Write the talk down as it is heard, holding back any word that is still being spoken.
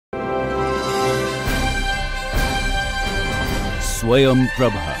Swayam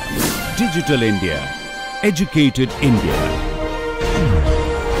Prabha. Digital India. Educated India.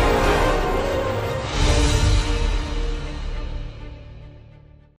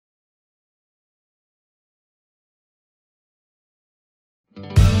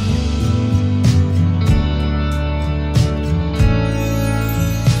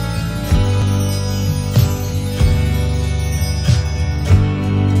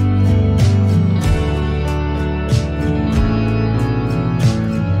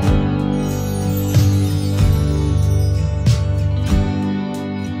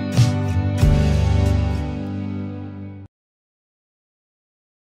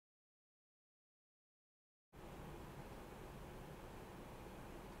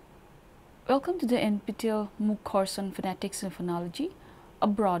 Welcome to the NPTEL MOOC course on Phonetics and Phonology, a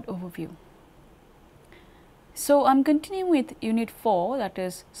broad overview. So I'm continuing with Unit 4, that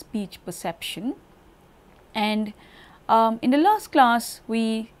is speech perception, and in the last class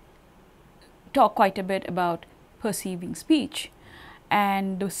we talked quite a bit about perceiving speech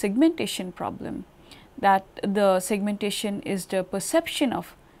and the segmentation problem, that the segmentation is the perception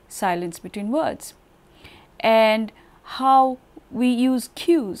of silence between words, and how we use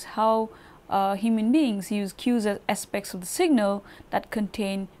cues, how human beings use cues as aspects of the signal that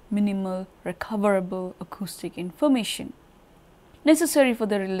contain minimal recoverable acoustic information necessary for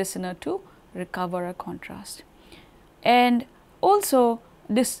the listener to recover a contrast. And also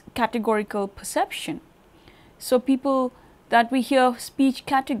this categorical perception. So people that we hear speech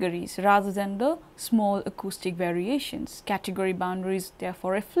categories rather than the small acoustic variations. Category boundaries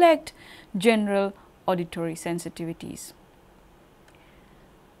therefore reflect general auditory sensitivities.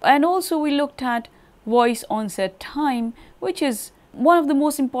 And also we looked at voice onset time, which is one of the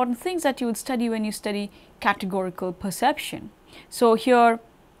most important things that you would study when you study categorical perception. So here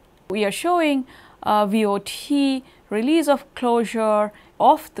we are showing VOT, release of closure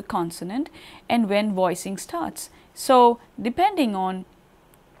of the consonant, and when voicing starts. So depending on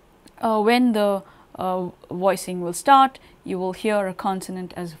when the voicing will start, you will hear a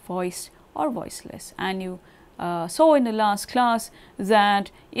consonant as voiced or voiceless, and you saw in the last class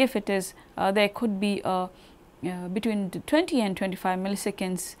that if it is there could be between 20 and 25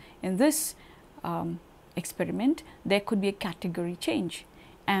 milliseconds in this experiment, there could be a category change,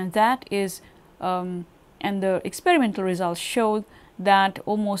 and that is and the experimental results showed that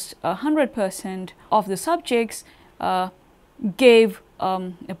almost 100% of the subjects gave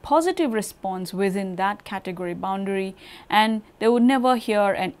a positive response within that category boundary, and they would never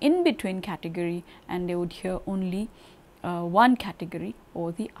hear an in-between category, and they would hear only one category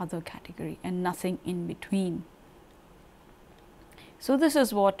or the other category and nothing in between. So this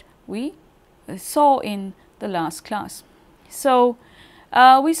is what we saw in the last class. So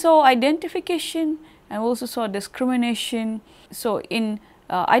we saw identification and also saw discrimination. So in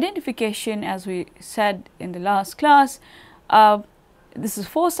identification, as we said in the last class, this is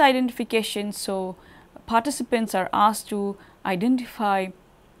forced identification. So participants are asked to identify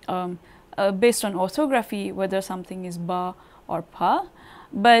based on orthography whether something is ba or pa,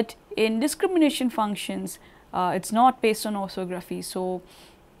 but in discrimination functions it's not based on orthography. So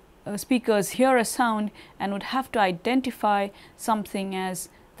speakers hear a sound and would have to identify something as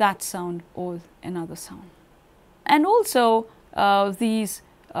that sound or another sound. And also both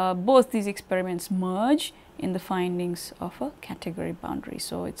these experiments merge in the findings of a category boundary.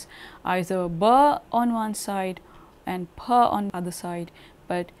 So it's either ba on one side and pa on the other side,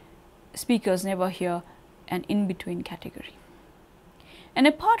 but speakers never hear an in-between category. And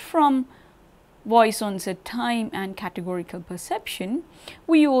apart from voice onset time and categorical perception,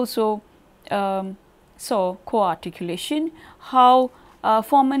 we also saw co-articulation, how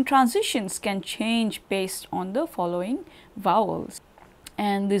form and transitions can change based on the following vowels.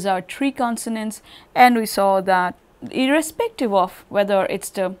 And these are 3 consonants, and we saw that irrespective of whether it's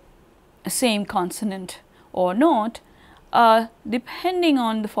the same consonant or not, depending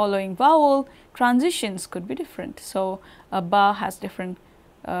on the following vowel, transitions could be different. So a ba has different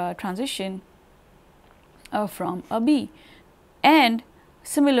transition from a b, and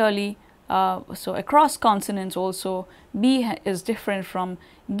similarly so across consonants also, b is different from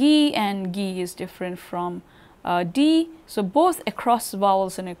gi and gi is different from d. So both across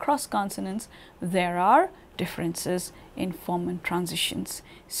vowels and across consonants there are differences in form and transitions.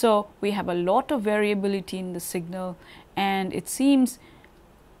 So we have a lot of variability in the signal, and it seems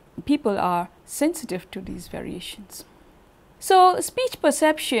people are sensitive to these variations. So speech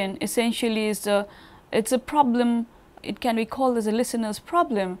perception essentially is it's a problem. It can be called as a listener's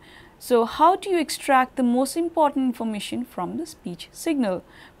problem. So how do you extract the most important information from the speech signal,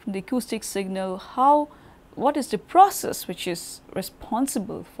 from the acoustic signal? How what is the process which is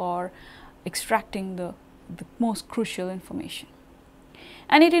responsible for extracting the most crucial information.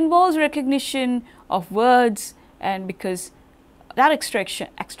 And it involves recognition of words, and because that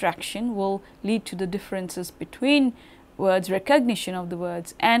extraction will lead to the differences between words, recognition of the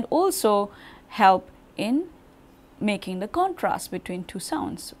words, and also help in making the contrast between two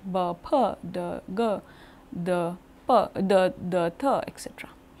sounds, b, p, the, g, the, p, the, th, etc.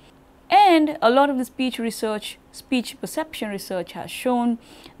 And a lot of the speech research, speech perception research has shown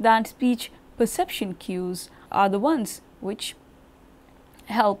that speech perception cues are the ones which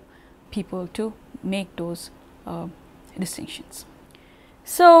help people to make those distinctions.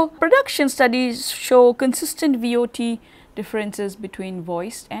 So, production studies show consistent VOT differences between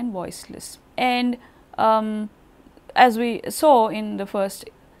voiced and voiceless. And as we saw in the first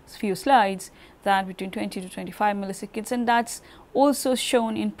few slides, that between 20 to 25 milliseconds, and that's also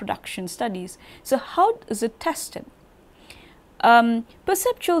shown in production studies. So, how is it tested?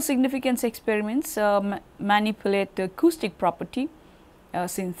 Perceptual significance experiments manipulate the acoustic property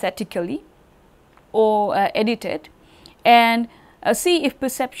synthetically or edit it, and see if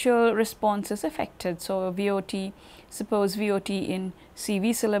perceptual response is affected. So, VOT, suppose VOT in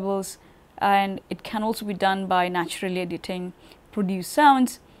CV syllables, and it can also be done by naturally editing produced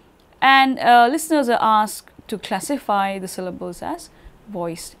sounds, and listeners are asked to classify the syllables as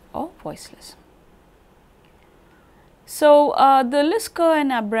voiced or voiceless. So, the Lisker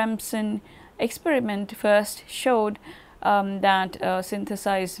and Abramson experiment first showed that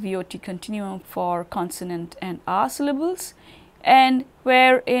synthesized VOT continuum for consonant and R syllables, and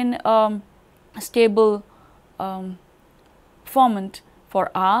where in stable formant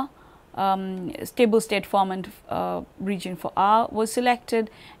for R, stable state formant region for R was selected,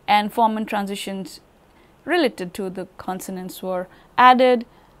 and formant transitions related to the consonants were added,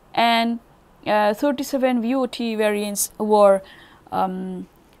 and 37 VOT variants were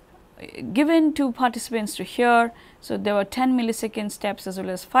given to participants to hear. So, there were 10 millisecond steps as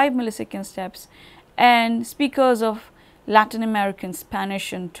well as 5 millisecond steps, and speakers of Latin American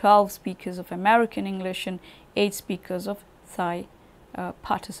Spanish and 12 speakers of American English and 8 speakers of Thai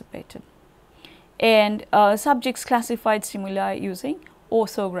participated. And subjects classified stimuli using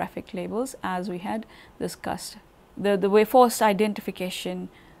orthographic labels, as we had discussed. The way forced identification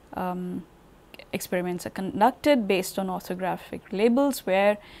experiments are conducted based on orthographic labels,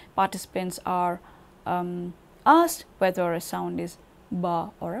 where participants are asked whether a sound is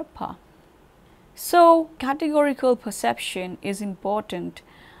ba or a pa. So, categorical perception is important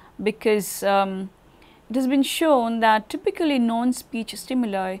because it has been shown that typically non-speech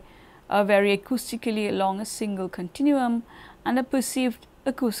stimuli vary acoustically along a single continuum and are perceived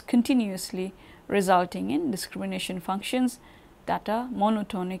continuously, resulting in discrimination functions that are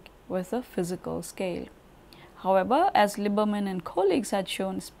monotonic with a physical scale. However, as Lieberman and colleagues had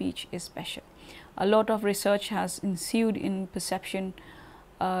shown, speech is special. A lot of research has ensued in perception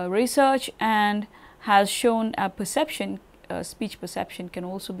research and has shown a speech perception can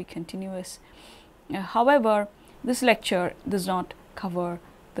also be continuous. However, this lecture does not cover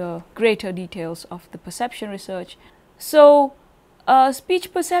the greater details of the perception research. So,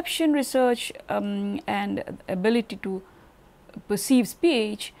 speech perception research and ability to perceive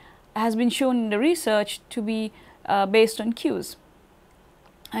speech has been shown in the research to be based on cues.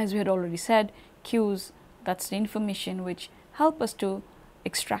 As we had already said, cues, that's the information which help us to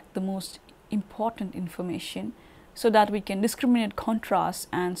extract the most important information, so that we can discriminate contrasts,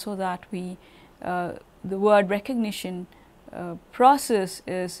 and so that we the word recognition process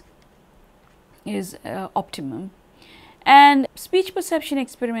is optimum. And speech perception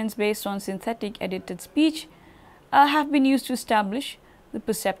experiments based on synthetic edited speech have been used to establish the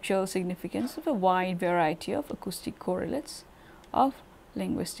perceptual significance of a wide variety of acoustic correlates of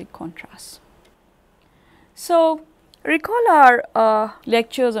linguistic contrasts. So, recall our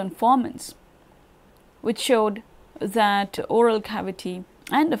lectures on formants, which showed that oral cavity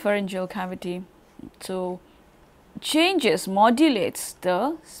and the pharyngeal cavity, so modulates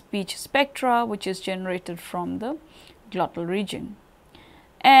the speech spectra which is generated from the glottal region.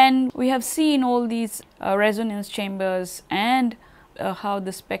 And we have seen all these resonance chambers and how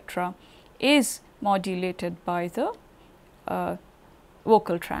the spectra is modulated by the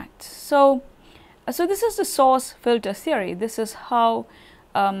vocal tract. So this is the source filter theory. This is how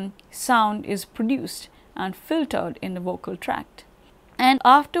sound is produced and filtered in the vocal tract. And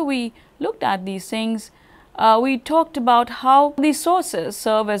after we looked at these things, we talked about how these sources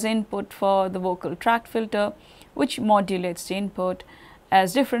serve as input for the vocal tract filter, which modulates the input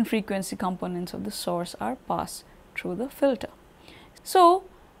as different frequency components of the source are passed through the filter. So,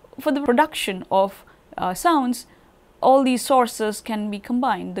 for the production of sounds, all these sources can be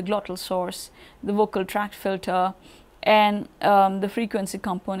combined, the glottal source, the vocal tract filter, and the frequency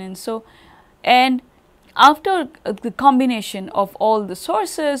component. So, and after the combination of all the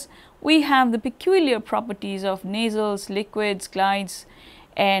sources, we have the peculiar properties of nasals, liquids, glides,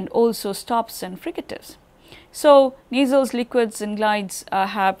 and also stops and fricatives. So, nasals, liquids and glides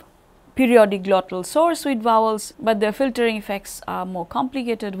have periodic glottal source with vowels, but their filtering effects are more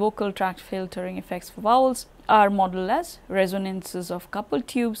complicated. Vocal tract filtering effects for vowels are modeled as resonances of coupled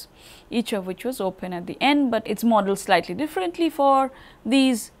tubes, each of which was open at the end, but it's modeled slightly differently for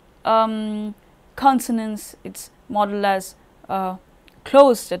these consonants. It's modeled as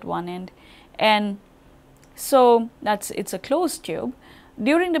closed at one end, and so it's a closed tube.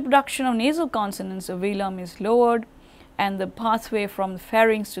 During the production of nasal consonants, the velum is lowered and the pathway from the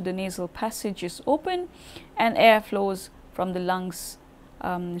pharynx to the nasal passage is open, and air flows from the lungs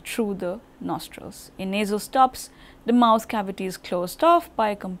through the nostrils. In nasal stops, the mouth cavity is closed off by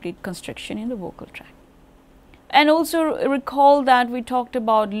a complete constriction in the vocal tract. And also recall that we talked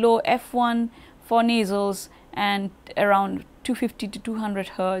about low F1 for nasals and around 250 to 200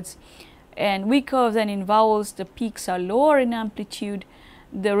 hertz, and weaker than in vowels. The peaks are lower in amplitude.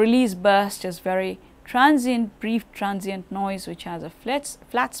 The release burst is very transient, brief transient noise which has a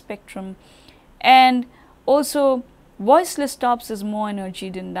flat spectrum, and also voiceless stops is more energy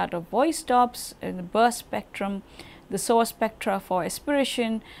than that of voice stops in the burst spectrum. The source spectra for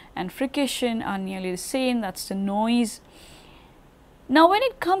aspiration and frication are nearly the same, that's the noise. Now when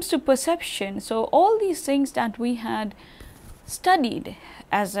it comes to perception, so all these things that we had studied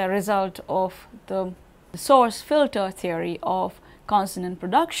as a result of the source filter theory of consonant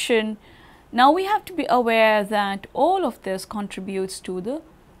production, now we have to be aware that all of this contributes to the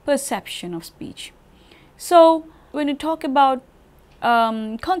perception of speech. So when you talk about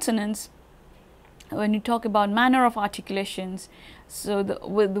consonants, when you talk about manner of articulations, so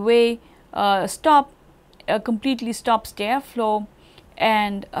with the way stop completely stops the airflow,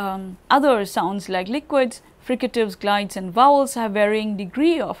 and other sounds like liquids, fricatives, glides and vowels have varying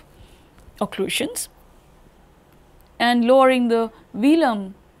degree of occlusions, and lowering the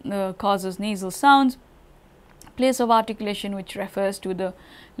velum causes nasal sounds. Place of articulation, which refers to the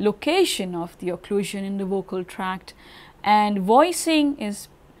location of the occlusion in the vocal tract, and voicing is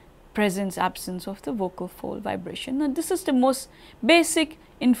presence absence of the vocal fold vibration. Now this is the most basic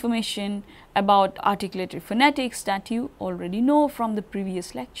information about articulated phonetics that you already know from the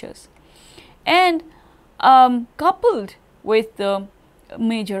previous lectures, and coupled with the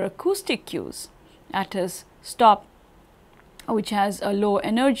major acoustic cues, that is stop, which has a low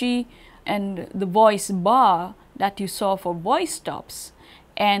energy, and the voice bar that you saw for voice stops,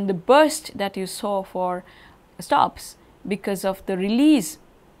 and the burst that you saw for stops because of the release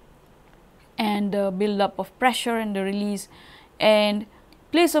and the build up of pressure and the release, and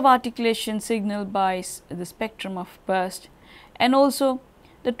place of articulation signaled by the spectrum of burst, and also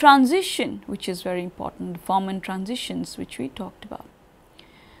the transition, which is very important, the form and transitions which we talked about.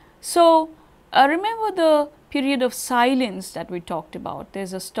 So remember the period of silence that we talked about. There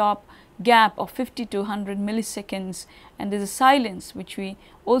is a stop gap of 50 to 100 milliseconds, and there is a silence which we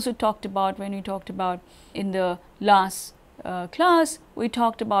also talked about when we talked about in the last class. We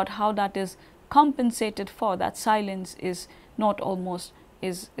talked about how that is compensated for, that silence is not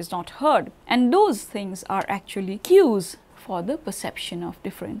not heard, and those things are actually cues for the perception of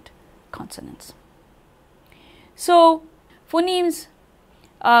different consonants. So phonemes,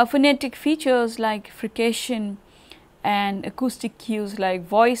 phonetic features like frication and acoustic cues like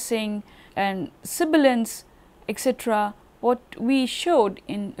voicing and sibilance, etc., what we showed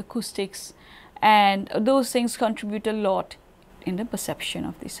in acoustics, and those things contribute a lot in the perception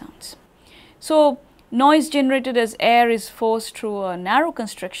of these sounds. So noise generated as air is forced through a narrow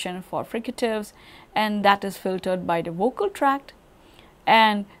constriction for fricatives, and that is filtered by the vocal tract,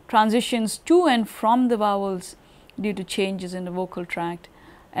 and transitions to and from the vowels due to changes in the vocal tract,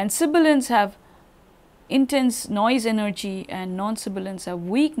 and sibilants have intense noise energy and non-sibilants have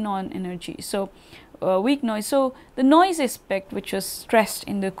weak non-energy, so weak noise. So the noise aspect, which was stressed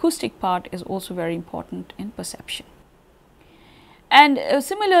in the acoustic part, is also very important in perception. And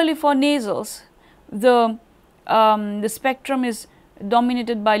similarly for nasals, the spectrum is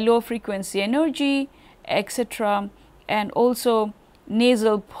dominated by low frequency energy, etc., and also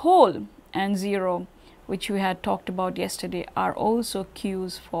nasal pole and zero, which we had talked about yesterday, are also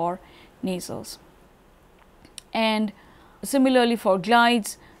cues for nasals. And similarly for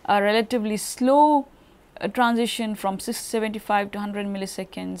glides, a relatively slow transition from 675 to 100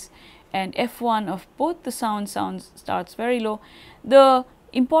 milliseconds, and F1 of both the sounds starts very low. The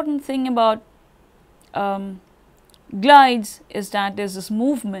important thing about glides is that there's this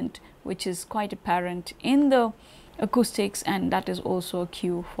movement which is quite apparent in the acoustics, and that is also a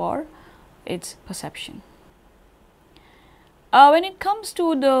cue for its perception. When it comes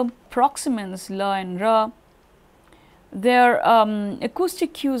to the proximants la and ra, their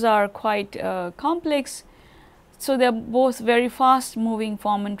acoustic cues are quite complex. So they are both very fast moving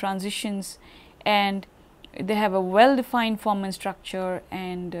form and transitions, and they have a well defined form and structure,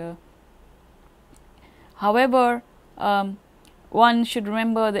 and however, one should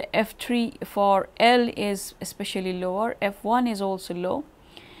remember the F3 for L is especially lower, F1 is also low,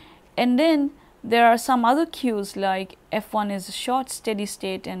 and then there are some other cues like F1 is short steady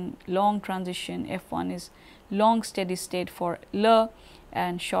state and long transition, F1 is long steady state for L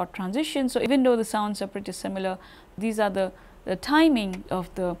and short transition. So even though the sounds are pretty similar, these are the timing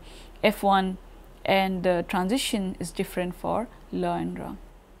of the F1, and the transition is different for L and R.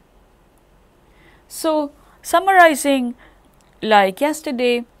 So summarizing like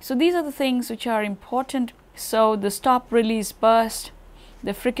yesterday, so these are the things which are important. So the stop release burst,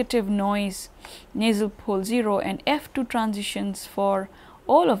 the fricative noise, nasal pole 0 and F2 transitions, for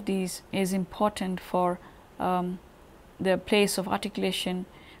all of these is important for the place of articulation.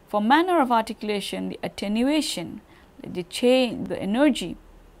 For manner of articulation, the attenuation, the change, the energy,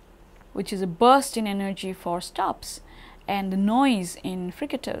 which is a burst in energy for stops, and the noise in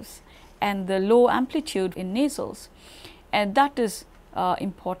fricatives, and the low amplitude in nasals, and that is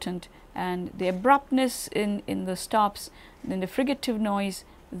important, and the abruptness in the stops, then the fricative noise,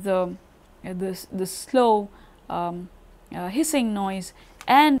 the slow hissing noise,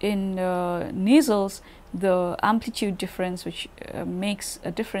 and in nasals the amplitude difference, which makes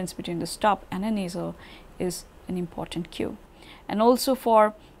a difference between the stop and a nasal, is an important cue. And also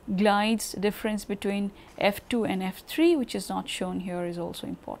for glides, difference between F2 and F3, which is not shown here, is also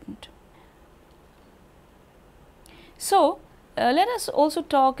important. So let us also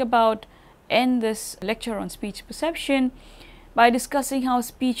talk about, end this lecture on speech perception by discussing how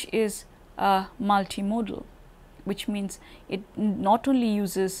speech is multimodal, which means it not only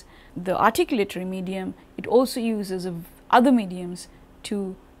uses the articulatory medium, it also uses other mediums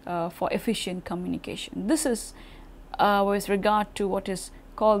to for efficient communication. This is with regard to what is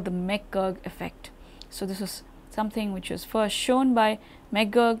called the McGurk effect. So this is something which was first shown by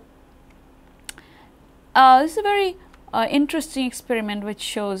McGurk. This is a very interesting experiment which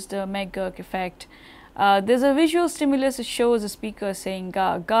shows the McGurk effect. There's a visual stimulus that shows a speaker saying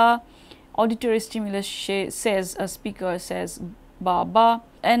ga ga. Auditory stimulus says a speaker says ba ba,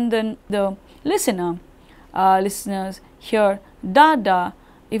 and then the listeners hear da da,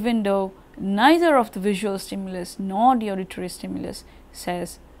 even though neither of the visual stimulus nor the auditory stimulus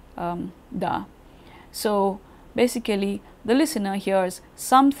says da. So basically the listener hears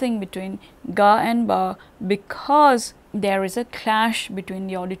something between ga and ba because there is a clash between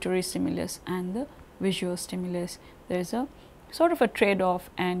the auditory stimulus and the visual stimulus. There is a sort of a trade-off,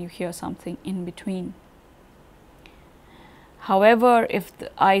 and you hear something in between. However, if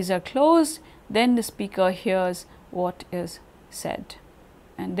the eyes are closed, then the speaker hears what is said,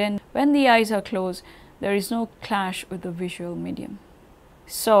 and then when the eyes are closed, there is no clash with the visual medium.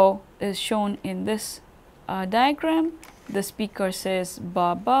 So as shown in this diagram, the speaker says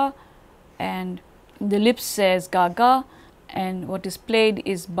ba ba and the lips says ga ga, and what is played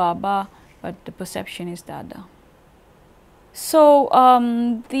is ba ba, but the perception is da da. So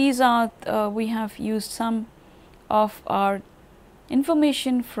these are we have used some of our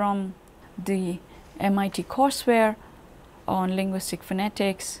information from the MIT courseware on linguistic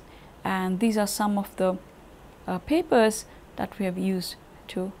phonetics, and these are some of the papers that we have used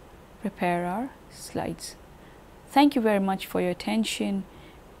to prepare our slides. Thank you very much for your attention,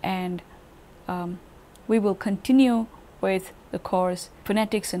 and we will continue with the course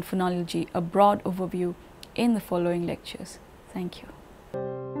Phonetics and Phonology, a broad overview, in the following lectures. Thank you.